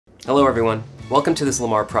Hello everyone, welcome to this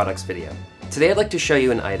Lamar products video. Today I'd like to show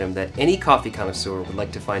you an item that any coffee connoisseur would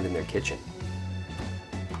like to find in their kitchen.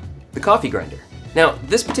 The coffee grinder. Now,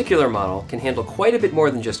 this particular model can handle quite a bit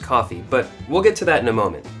more than just coffee, but we'll get to that in a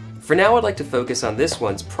moment. For now, I'd like to focus on this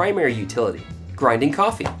one's primary utility, grinding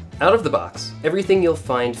coffee. Out of the box, everything you'll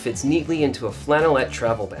find fits neatly into a flannelette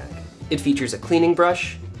travel bag. It features a cleaning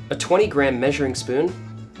brush, a 20-gram measuring spoon,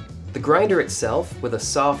 the grinder itself with a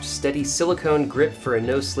soft, steady silicone grip for a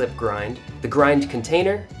no-slip grind, the grind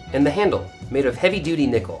container, and the handle, made of heavy-duty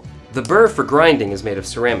nickel. The burr for grinding is made of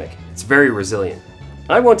ceramic. It's very resilient.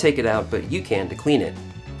 I won't take it out, but you can to clean it.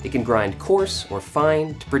 It can grind coarse or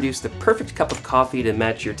fine to produce the perfect cup of coffee to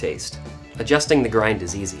match your taste. Adjusting the grind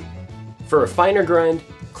is easy. For a finer grind,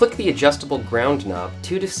 click the adjustable ground knob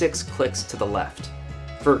 2 to 6 clicks to the left.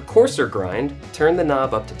 For a coarser grind, turn the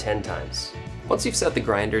knob up to 10 times. Once you've set the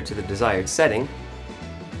grinder to the desired setting,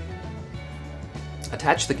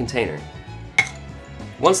 attach the container.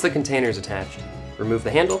 Once the container is attached, remove the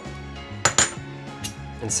handle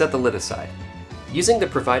and set the lid aside. Using the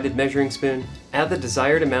provided measuring spoon, add the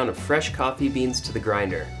desired amount of fresh coffee beans to the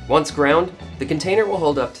grinder. Once ground, the container will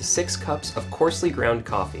hold up to 6 cups of coarsely ground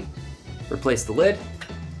coffee. Replace the lid,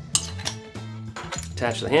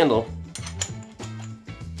 attach the handle.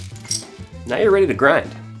 Now you're ready to grind.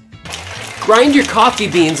 Grind your coffee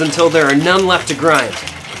beans until there are none left to grind.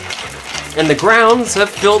 And the grounds have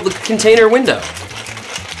filled the container window.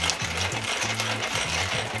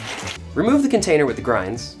 Remove the container with the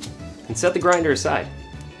grinds and set the grinder aside.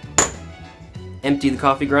 Empty the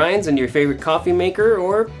coffee grinds into your favorite coffee maker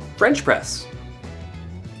or French press.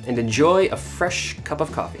 And enjoy a fresh cup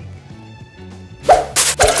of coffee.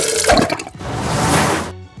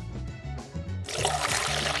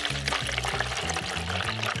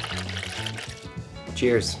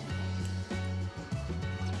 Cheers.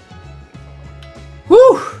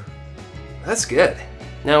 Whew! That's good.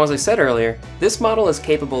 Now, as I said earlier, this model is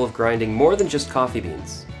capable of grinding more than just coffee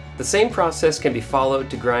beans. The same process can be followed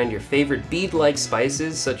to grind your favorite bead-like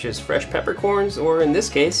spices such as fresh peppercorns or, in this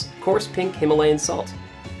case, coarse pink Himalayan salt.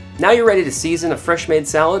 Now you're ready to season a fresh-made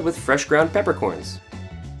salad with fresh ground peppercorns.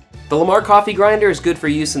 The Lamar coffee grinder is good for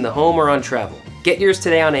use in the home or on travel. Get yours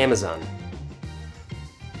today on Amazon.